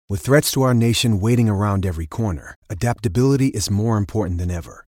With threats to our nation waiting around every corner, adaptability is more important than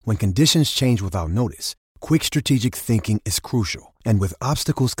ever. When conditions change without notice, quick strategic thinking is crucial. And with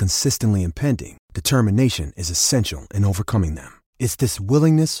obstacles consistently impending, determination is essential in overcoming them. It's this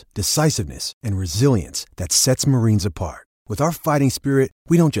willingness, decisiveness, and resilience that sets Marines apart. With our fighting spirit,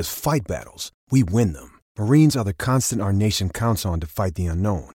 we don't just fight battles, we win them. Marines are the constant our nation counts on to fight the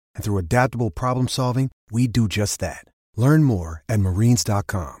unknown. And through adaptable problem solving, we do just that. Learn more at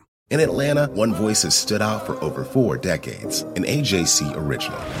marines.com. In Atlanta, one voice has stood out for over 4 decades. An AJC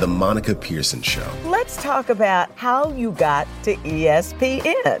original, The Monica Pearson Show. Let's talk about how you got to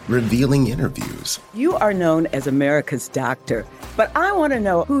ESPN. Revealing interviews. You are known as America's doctor, but I want to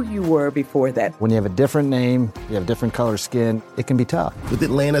know who you were before that. When you have a different name, you have different color skin, it can be tough. With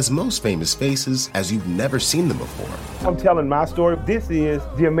Atlanta's most famous faces as you've never seen them before. I'm telling my story. This is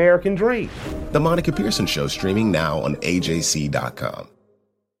the American dream. The Monica Pearson Show, streaming now on AJC.com.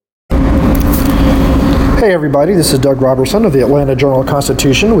 Hey everybody, this is Doug Robertson of the Atlanta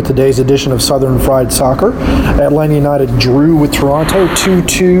Journal-Constitution with today's edition of Southern Fried Soccer. Atlanta United drew with Toronto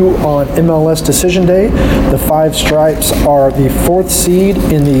 2-2 on MLS Decision Day. The Five Stripes are the 4th seed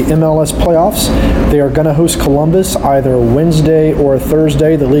in the MLS playoffs. They are going to host Columbus either Wednesday or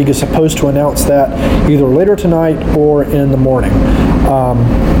Thursday. The league is supposed to announce that either later tonight or in the morning.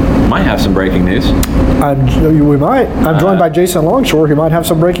 Might have some breaking news. We might. I'm joined by Jason Longshore, who might have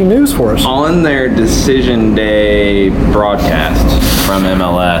some breaking news for us. On their Decision Day broadcast from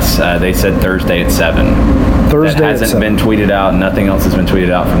MLS, they said Thursday at 7. Thursday that hasn't been tweeted out. Nothing else has been tweeted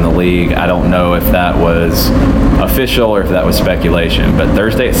out from the league. I don't know if that was official or if that was speculation, but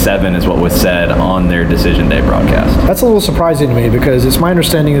Thursday at 7 is what was said on their Decision Day broadcast. That's a little surprising to me because it's my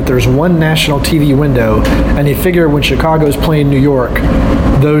understanding that there's one national TV window, and you figure when Chicago's playing New York,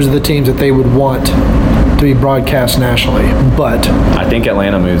 those are the teams that they would want to be broadcast nationally. But I think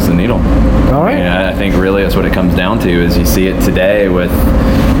Atlanta moves the needle. All right. I think really that's what it comes down to is you see it today with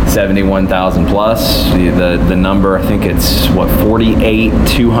 71,000 plus. The number, I think it's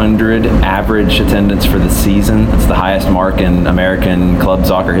 48,200 average attendance for the season. It's the highest mark in American club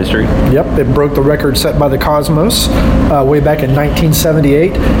soccer history. Yep, it broke the record set by the Cosmos way back in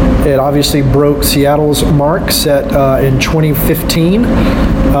 1978. It obviously broke Seattle's mark set in 2015.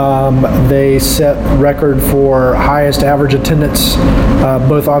 They set record for highest average attendance,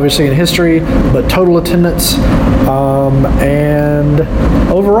 both obviously in history, but total attendance, and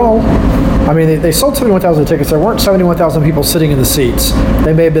overall, I mean, they sold 71,000 tickets. There weren't 71,000 people sitting in the seats.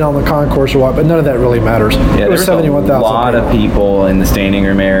 They may have been on the concourse or what, but none of that really matters. Yeah, there's a lot of people in the standing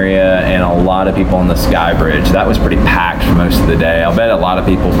room area and a lot of people on the Sky Bridge. That was pretty packed for most of the day. I'll bet a lot of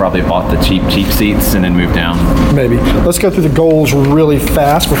people probably bought the cheap seats and then moved down. Maybe. Let's go through the goals really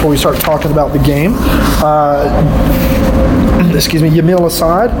fast before we start talking about the game. Yamil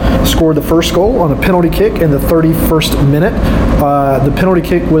Asad scored the first goal on a penalty kick in the 31st minute. The penalty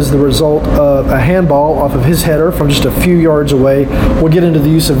kick was the result of a handball off of his header from just a few yards away. We'll get into the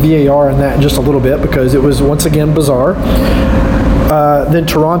use of VAR in that in just a little bit because it was once again bizarre. Then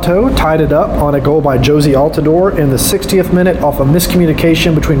Toronto tied it up on a goal by Josie Altidore in the 60th minute off a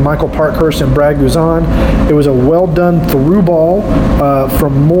miscommunication between Michael Parkhurst and Brad Guzan. It was a well-done through ball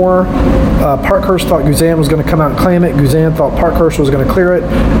from Moore. Parkhurst thought Guzan was going to come out and claim it. Guzan thought Parkhurst was going to clear it.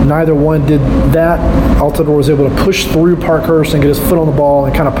 Neither one did that. Altidore was able to push through Parkhurst and get his foot on the ball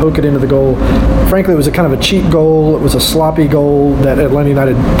and kind of poke it into the goal. Frankly, it was a kind of a cheap goal. It was a sloppy goal that Atlanta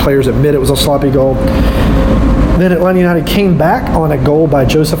United players admit it was a sloppy goal. Then Atlanta United came back on a goal by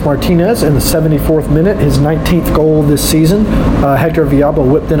Joseph Martinez in the 74th minute, his 19th goal this season. Hector Villalba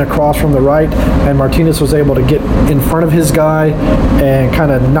whipped in across from the right, and Martinez was able to get in front of his guy and kind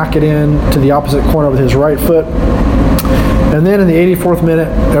of knock it in to the opposite corner with his right foot. And then in the 84th minute,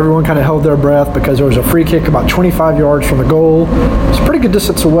 everyone kind of held their breath because there was a free kick about 25 yards from the goal. It's a pretty good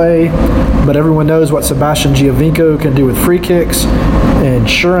distance away, but everyone knows what Sebastian Giovinco can do with free kicks. And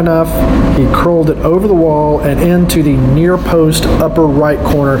sure enough, he curled it over the wall and into the near post upper right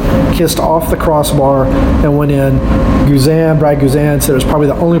corner, kissed off the crossbar and went in. Brad Guzan said it was probably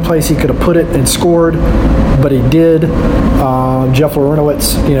the only place he could have put it and scored, but he did. Jeff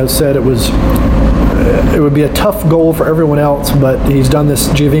Larentowicz, said it would be a tough goal for everyone else, but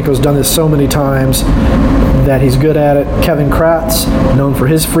Giovinco's done this so many times that he's good at it. Kevin Kratz, known for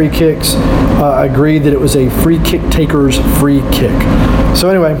his free kicks, agreed that it was a free kick taker's free kick. So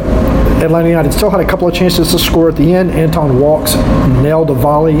anyway, Atlanta United still had a couple of chances to score at the end. Anton Walkes nailed a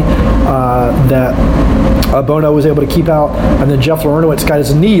volley that Bono was able to keep out, and then Jeff Larentowicz got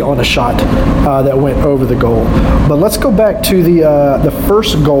his knee on a shot that went over the goal. But let's go back to the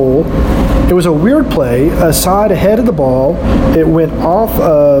first goal, It was a weird play. Assad ahead of the ball. It went off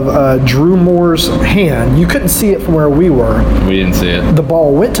of Drew Moore's hand. You couldn't see it from where we were. We didn't see it. The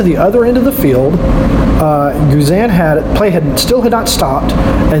ball went to the other end of the field. Guzan had it. Play had not stopped,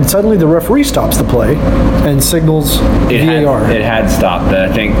 and suddenly the referee stops the play and signals VAR. It had stopped.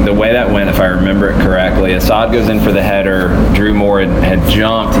 I think the way that went, if I remember it correctly, Assad goes in for the header. Drew Moore had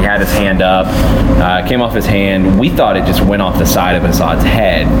jumped. He had his hand up. Came off his hand. We thought it just went off the side of Assad's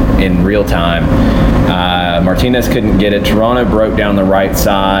head in real time. Martinez couldn't get it. Toronto broke down the right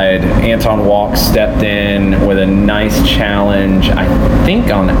side. Anton Walk stepped in with a nice challenge, I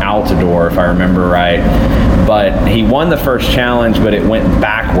think on Altidore, if I remember right. But he won the first challenge, but it went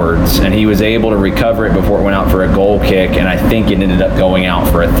backwards, and he was able to recover it before it went out for a goal kick, and I think it ended up going out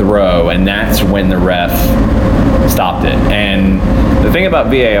for a throw, and that's when the ref stopped it. And the thing about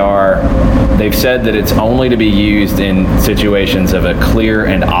VAR, they've said that it's only to be used in situations of a clear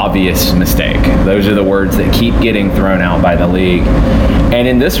and obvious mistake. Those are the words that keep getting thrown out by the league. And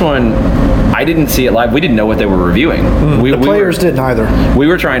in this one, I didn't see it live. We didn't know what they were reviewing. The players didn't either. We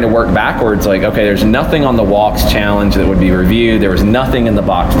were trying to work backwards, like, okay, there's nothing on the Walks challenge that would be reviewed. There was nothing in the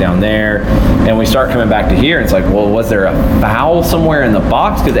box down there. And we start coming back to here, and it's like, well, was there a foul somewhere in the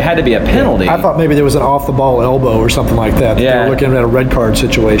box? Because it had to be a penalty. I thought maybe there was an off-the-ball elbow or something like that. Yeah. They were looking at a red card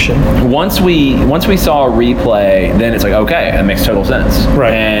situation. Once we saw a replay, then it's like, okay, that makes total sense.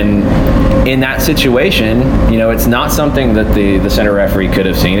 Right. And in that situation, it's not something that the center referee could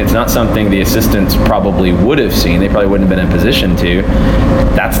have seen. It's not something the assistants probably would have seen. They probably wouldn't have been in position to.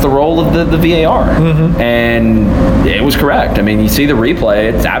 That's the role of the VAR. Mm-hmm. And it was correct. I mean, you see the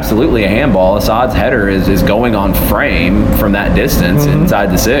replay, it's absolutely a handball. Assad's header is going on frame from that distance inside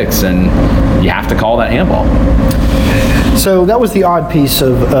the 6, and you have to call that handball. So that was the odd piece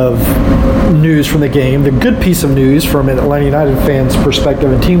of news from the game. The good piece of news from an Atlanta United fan's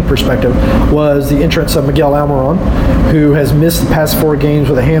perspective and team perspective was the entrance of Miguel Almiron, who has missed the past 4 games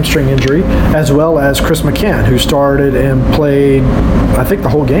with a hamstring injury, as well as Chris McCann, who started and played, I think, the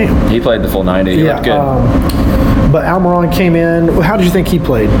whole game. He played the full 90. He looked good. But Almiron came in. How did you think he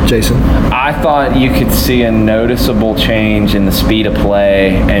played, Jason? I thought you could see a noticeable change in the speed of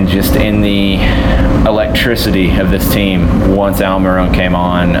play and just in the electricity of this team once Almiron came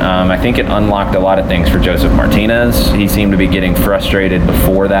on. I think it unlocked a lot of things for Joseph Martinez. He seemed to be getting frustrated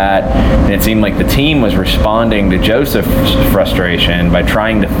before that, and it seemed like the team was responding to Joseph's frustration by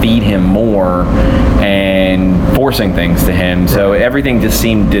trying to feed him more and forcing things to him. So everything just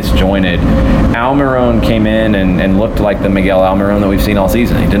seemed disjointed. Almiron came in and looked like the Miguel Almiron that we've seen all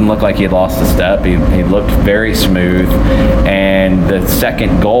season. He didn't look like he had lost a step. He looked very smooth. And the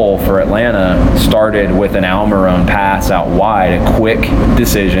second goal for Atlanta started with an Almiron pass out wide, a quick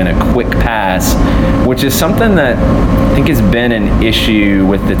decision, a quick pass, which is something that I think has been an issue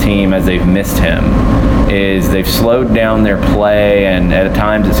with the team as they've missed him. Is they've slowed down their play, and at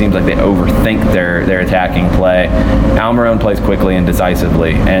times it seems like they overthink their attacking play. Almiron plays quickly and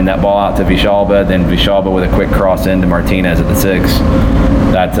decisively, and that ball out to Villalba, then Villalba with a quick cross into Martinez at the 6.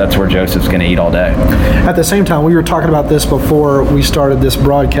 That's where Joseph's going to eat all day. At the same time, we were talking about this before we started this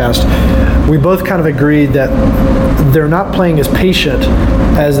broadcast. We both kind of agreed that they're not playing as patient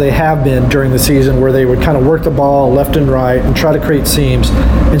as they have been during the season, where they would kind of work the ball left and right and try to create seams.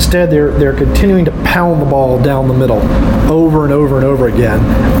 Instead, they're continuing to pound the ball down the middle over and over and over again.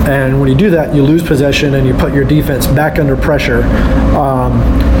 And when you do that, you lose possession and you put your defense back under pressure.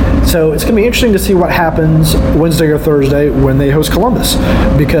 So it's going to be interesting to see what happens Wednesday or Thursday when they host Columbus.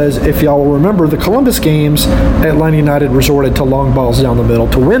 Because if y'all will remember, the Columbus games, Atlanta United resorted to long balls down the middle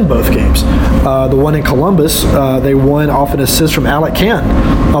to win both games. The one in Columbus, they won off an assist from Alec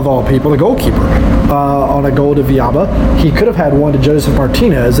Can, of all people, the goalkeeper, on a goal to Villalba. He could have had one to Joseph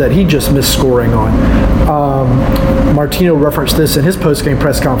Martinez that he just missed scoring on. Martino referenced this in his post-game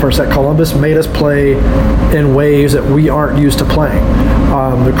press conference, that Columbus made us play in ways that we aren't used to playing.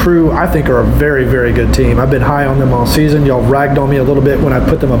 The Crew, I think, are a very, very good team. I've been high on them all season. Y'all ragged on me a little bit when I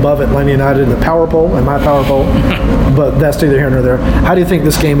put them above Atlanta United in the power poll, in my power poll, but that's neither here nor there. How do you think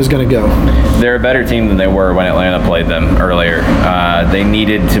this game is going to go? They're a better team than they were when Atlanta played them earlier. They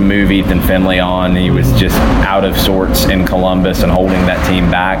needed to move Ethan Finley on. He was just out of sorts in Columbus and holding that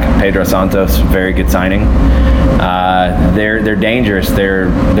team back. Pedro Santos, very good signing. They're dangerous.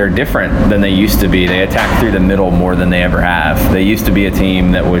 They're different than they used to be. They attack through the middle more than they ever have. They used to be a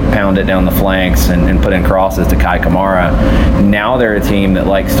team that would pound it down the flanks and put in crosses to Kai Kamara. Now they're a team that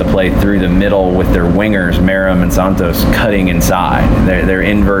likes to play through the middle with their wingers, Meram and Santos, cutting inside. They're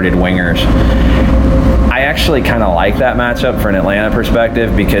inverted wingers. I actually kind of like that matchup for an Atlanta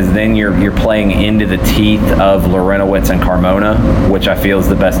perspective, because then you're playing into the teeth of Lorenowitz and Carmona, which I feel is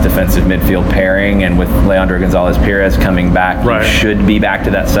the best defensive midfield pairing. And with Leandro Gonzalez-Perez coming back, right, you should be back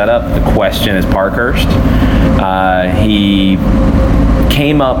to that setup. The question is Parkhurst. He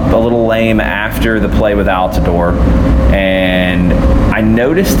came up a little lame after the play with Altidore, and I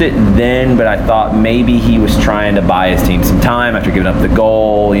noticed it then, but I thought maybe he was trying to buy his team some time after giving up the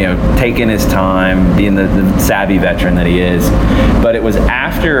goal, taking his time, being the savvy veteran that he is. But it was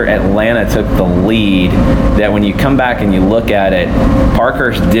after Atlanta took the lead that when you come back and you look at it,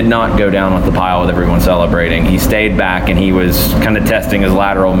 Parkhurst did not go down with the pile with everyone celebrating. He stayed back and he was kind of testing his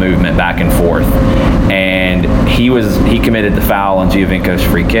lateral movement back and forth. And he committed the foul on Giovinco's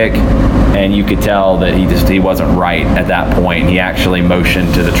free kick, and you could tell that he wasn't right at that point. He actually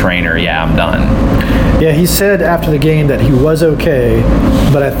motioned to the trainer, "Yeah, I'm done." Yeah, he said after the game that he was okay,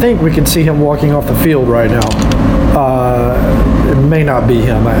 but I think we can see him walking off the field right now. It may not be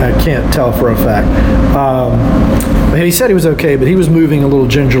him. I can't tell for a fact. He said he was okay, but he was moving a little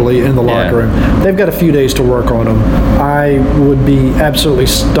gingerly in the locker room. They've got a few days to work on him. I would be absolutely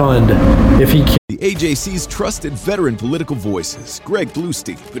stunned if he can't. The AJC's trusted veteran political voices, Greg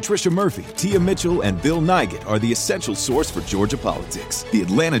Bluestein, Patricia Murphy, Tia Mitchell, and Bill Nygaard, are the essential source for Georgia politics. The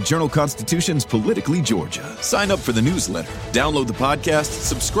Atlanta Journal-Constitution's Politically Georgia. Sign up for the newsletter, download the podcast,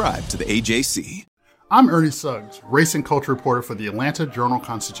 subscribe to the AJC. I'm Ernie Suggs, race and culture reporter for the Atlanta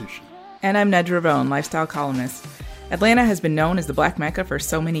Journal-Constitution. And I'm Nedra Ravone, lifestyle columnist. Atlanta has been known as the Black Mecca for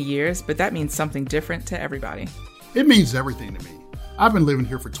so many years, but that means something different to everybody. It means everything to me. I've been living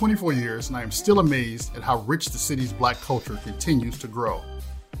here for 24 years, and I am still amazed at how rich the city's Black culture continues to grow.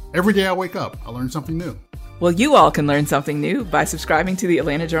 Every day I wake up, I learn something new. Well, you all can learn something new by subscribing to the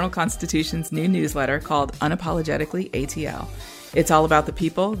Atlanta Journal-Constitution's new newsletter called Unapologetically ATL. It's all about the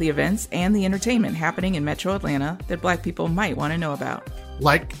people, the events, and the entertainment happening in Metro Atlanta that Black people might want to know about.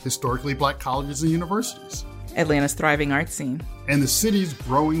 Like historically Black colleges and universities, Atlanta's thriving art scene, and the city's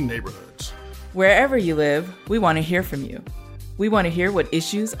growing neighborhoods. Wherever you live, we want to hear from you. We want to hear what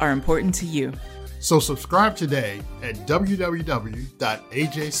issues are important to you. So subscribe today at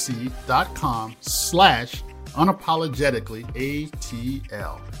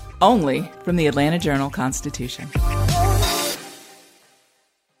www.ajc.com/unapologeticallyATL. Only from the Atlanta Journal-Constitution.